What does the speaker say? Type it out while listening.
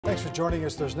Thanks for joining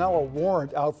us. There's now a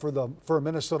warrant out for a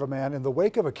Minnesota man in the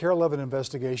wake of a KARE 11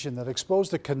 investigation that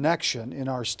exposed a connection in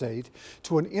our state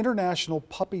to an international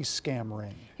puppy scam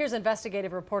ring. Here's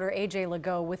investigative reporter AJ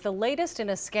Legault with the latest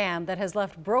in a scam that has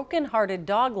left broken-hearted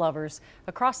dog lovers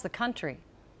across the country.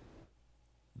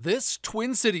 This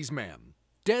Twin Cities man,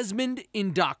 Desmond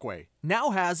Ndakwa, now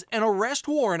has an arrest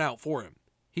warrant out for him.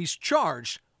 He's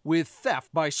charged with theft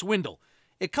by swindle.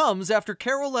 It comes after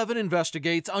KARE 11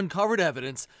 investigates uncovered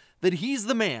evidence that he's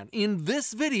the man in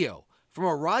this video from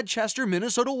a Rochester,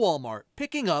 Minnesota Walmart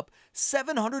picking up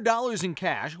 $700 in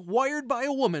cash wired by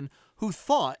a woman who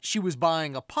thought she was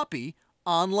buying a puppy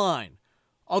online.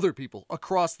 Other people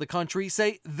across the country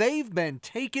say they've been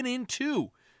taken in too,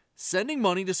 sending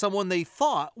money to someone they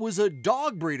thought was a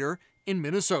dog breeder in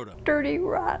Minnesota. Dirty,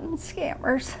 rotten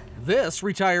scammers. This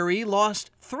retiree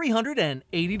lost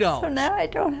 $380. So now I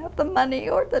don't have the money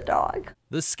or the dog.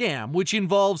 The scam, which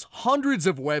involves hundreds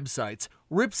of websites,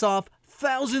 rips off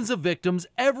thousands of victims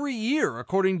every year,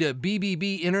 according to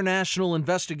BBB International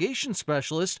Investigation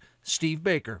Specialist Steve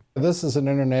Baker. This is an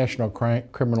international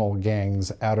criminal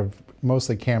gangs out of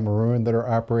mostly Cameroon that are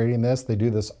operating this. They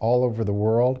do this all over the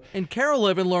world. And KARE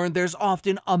 11 learned there's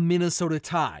often a Minnesota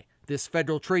tie. This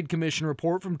Federal Trade Commission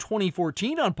report from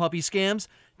 2014 on puppy scams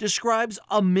describes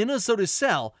a Minnesota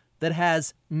cell that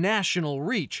has national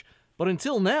reach. But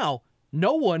until now,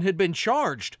 no one had been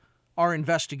charged. Our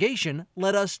investigation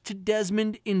led us to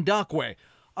Desmond Ndakwa,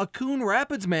 a Coon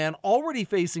Rapids man already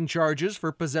facing charges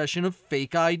for possession of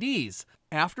fake IDs.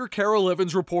 After KARE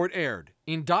 11's report aired,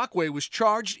 Ndakwa was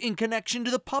charged in connection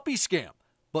to the puppy scam,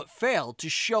 but failed to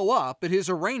show up at his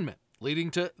arraignment, leading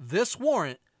to this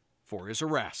warrant for his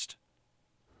arrest.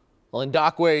 Well,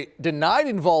 Ndakwa denied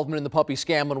involvement in the puppy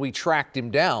scam when we tracked him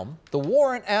down. The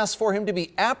warrant asks for him to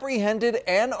be apprehended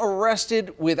and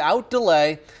arrested without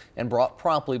delay and brought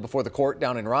promptly before the court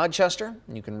down in Rochester.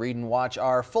 You can read and watch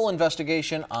our full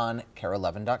investigation on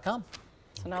KARE11.com.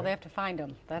 So now they have to find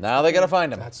him. Now they got to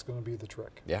find him. That's going to be the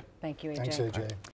trick. Yeah. Thank you, AJ. Thanks, AJ.